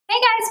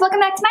guys, welcome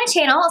back to my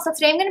channel. So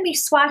today I'm going to be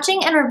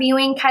swatching and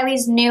reviewing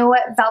Kylie's new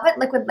Velvet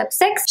Liquid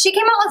Lipsticks. She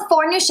came out with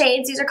 4 new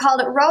shades. These are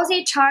called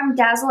Rosy, Charm,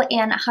 Dazzle,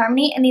 and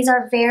Harmony, and these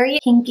are very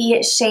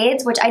pinky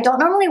shades, which I don't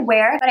normally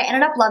wear, but I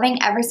ended up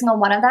loving every single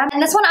one of them.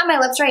 And this one on my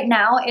lips right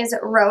now is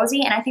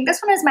Rosy, and I think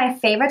this one is my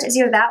favorite. It's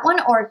either that one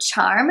or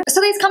Charm.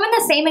 So these come in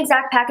the same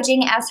exact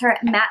packaging as her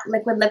matte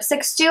liquid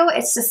lipsticks do.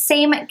 It's the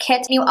same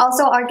kit. You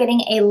also are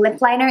getting a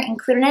lip liner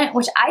included in it,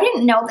 which I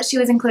didn't know that she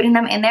was including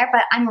them in there,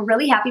 but I'm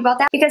really happy about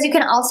that because you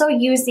can also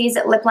use these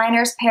lip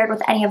liners paired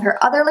with any of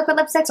her other liquid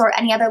lipsticks or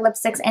any other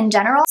lipsticks in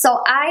general.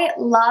 So I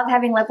love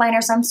having lip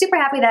liners, so I'm super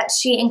happy that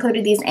she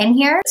included these in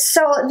here.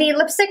 So the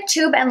lipstick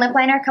tube and lip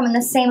liner come in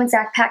the same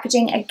exact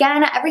packaging.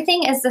 Again,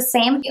 everything is the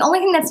same. The only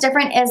thing that's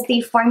different is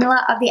the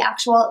formula of the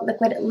actual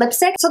liquid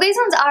lipstick. So these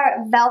ones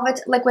are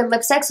velvet liquid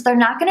lipsticks, so they're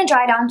not going to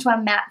dry down to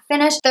a matte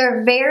finish.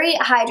 They're very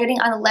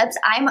hydrating on the lips.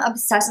 I'm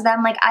obsessed with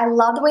them. Like, I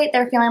love the way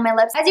they're feeling on my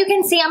lips. As you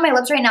can see on my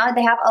lips right now,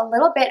 they have a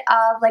little bit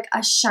of like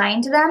a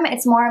shine to them.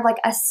 It's more of like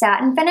a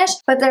satin finish,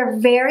 but they're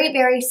very,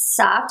 very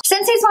soft.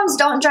 Since these ones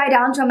don't dry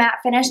down to a matte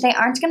finish, they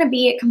aren't going to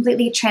be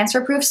completely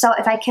transfer proof. So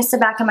if I kiss the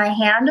back of my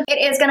hand, it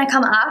is going to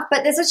come off,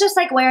 but this is just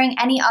like wearing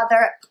any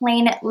other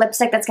plain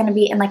lipstick that's going to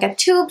be in like a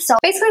tube. So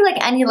basically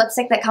like any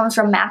lipstick that comes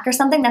from MAC or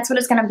something, that's what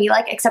it's going to be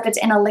like, except it's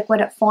in a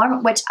liquid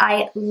form, which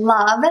I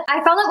love.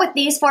 I found that with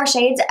these 4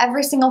 shades,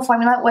 every single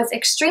formula was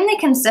extremely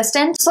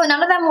consistent. So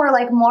none of them were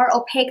like more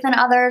opaque than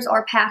others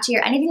or patchy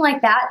or anything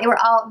like that. They were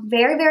all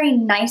very, very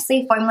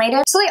nicely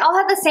formulated. So they all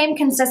had the same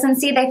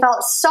consistency. They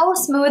felt so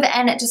smooth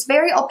and just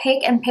very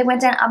opaque and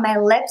pigmented on my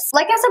lips.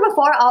 Like I said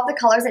before, all of the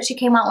colors that she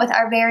came out with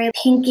are very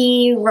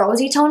pinky,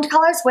 rosy toned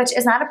colors, which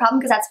is not a problem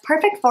because that's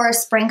perfect for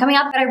spring coming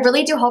up. But I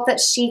really do hope that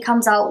she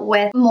comes out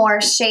with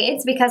more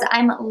shades because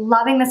I'm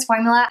loving this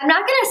formula. I'm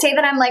not going to say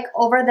that I'm like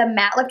over the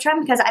matte lip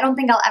trend because I don't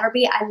think I'll ever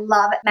be. I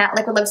love matte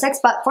liquid lipsticks,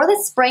 but for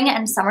the spring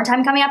and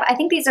summertime coming up, I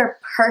think these are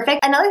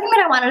perfect. Another thing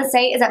that I wanted to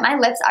say is that my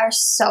lips are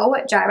so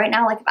dry right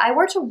now. Like, if I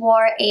were to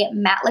wear a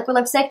matte liquid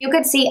lipstick, you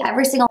could see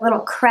every single little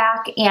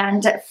crack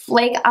and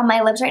flake on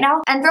my lips right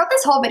now. And throughout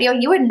this whole video,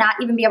 you would not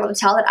even be able to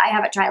tell that I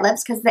have dry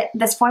lips because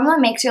this formula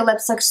makes your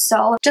lips look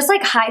so just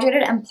like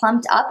hydrated and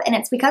plumped up, and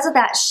it's because of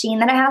that sheen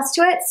that it has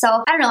to it.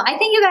 So I don't know, I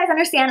think you guys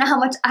understand how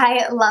much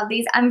I love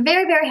these. I'm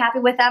very, very happy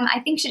with them. I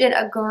think she did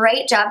a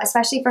great job,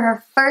 especially for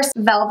her first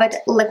velvet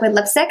liquid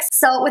lipsticks.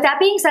 So with that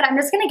being said, I'm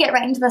just going to get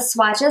right into the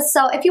swatches.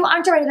 So if you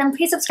aren't already, then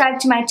please subscribe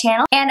to my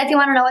channel. And if you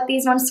want to know what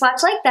these ones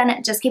swatch like,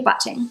 then just keep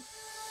watching.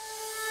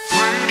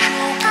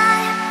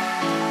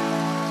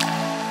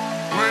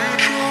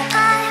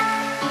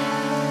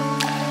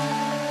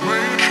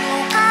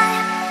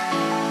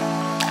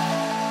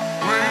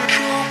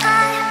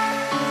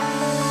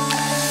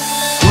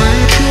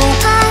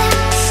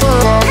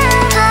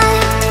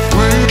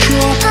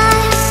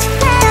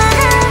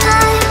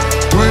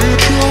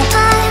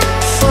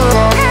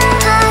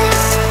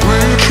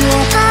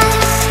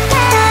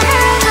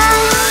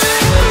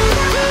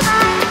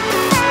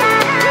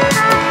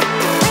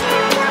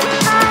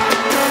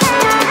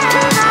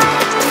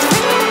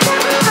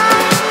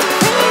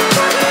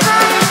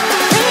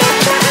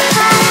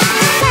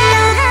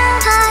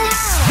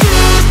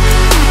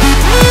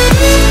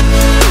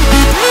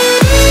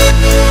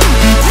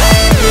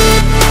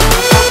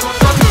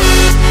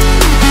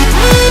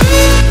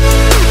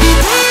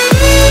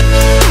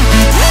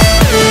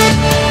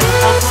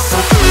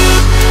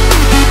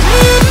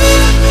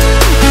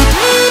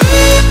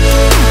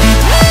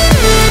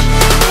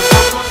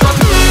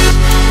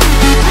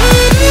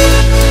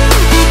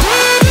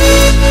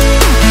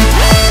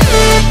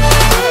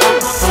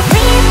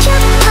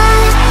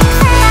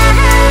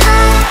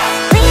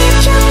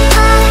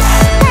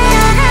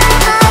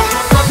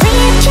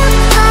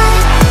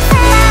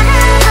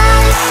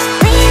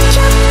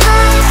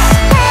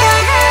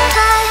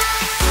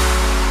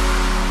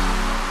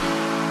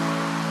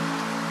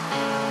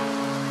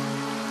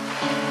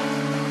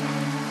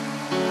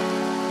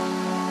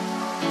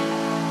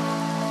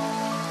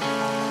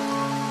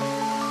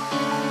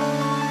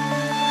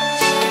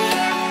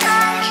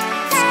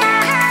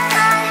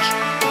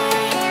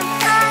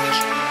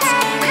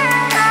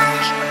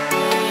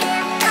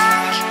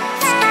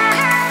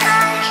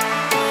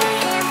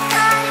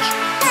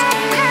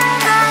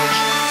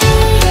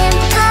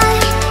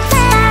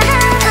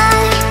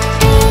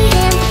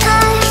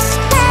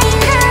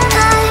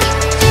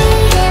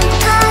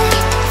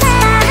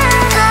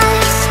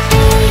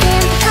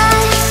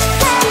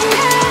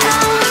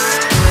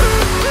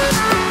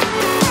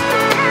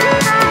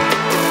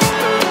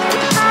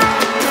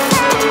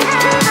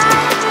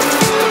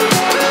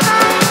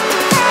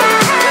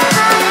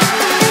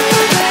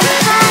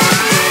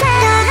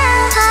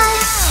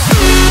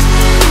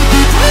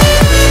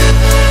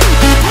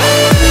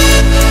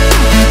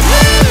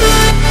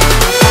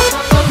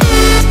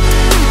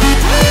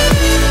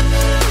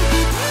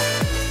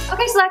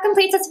 that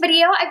completes this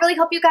video. I really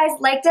hope you guys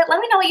liked it. Let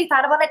me know what you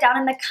thought about it down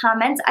in the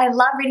comments. I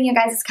love reading you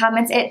guys'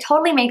 comments. It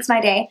totally makes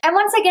my day. And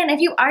once again, if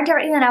you aren't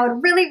already, then I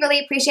would really, really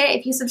appreciate it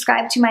if you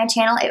subscribe to my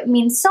channel. It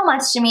means so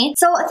much to me.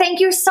 So thank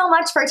you so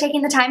much for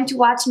taking the time to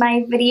watch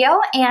my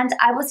video, and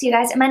I will see you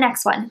guys in my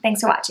next one.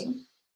 Thanks for watching.